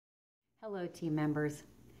Hello, team members.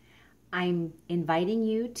 I'm inviting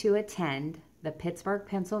you to attend the Pittsburgh,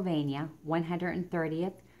 Pennsylvania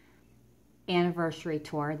 130th anniversary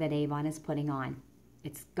tour that Avon is putting on.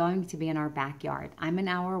 It's going to be in our backyard. I'm an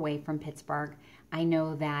hour away from Pittsburgh. I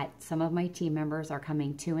know that some of my team members are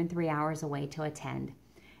coming 2 and 3 hours away to attend.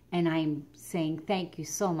 And I'm saying thank you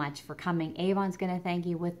so much for coming. Avon's going to thank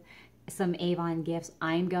you with some Avon gifts.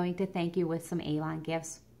 I'm going to thank you with some Avon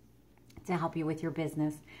gifts to help you with your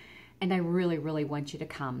business. And I really, really want you to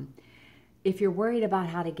come. If you're worried about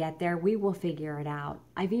how to get there, we will figure it out.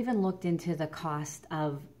 I've even looked into the cost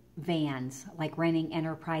of vans, like renting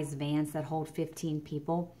enterprise vans that hold 15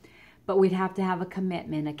 people. But we'd have to have a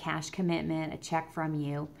commitment, a cash commitment, a check from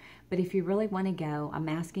you. But if you really want to go, I'm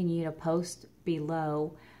asking you to post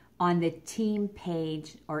below on the team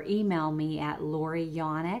page or email me at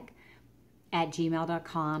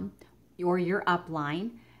loriyonic@gmail.com or your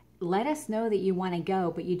upline. Let us know that you want to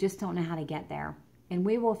go, but you just don't know how to get there, and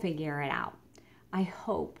we will figure it out. I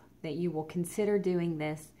hope that you will consider doing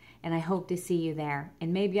this, and I hope to see you there.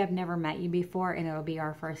 And maybe I've never met you before, and it'll be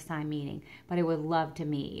our first time meeting, but I would love to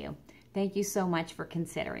meet you. Thank you so much for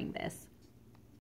considering this.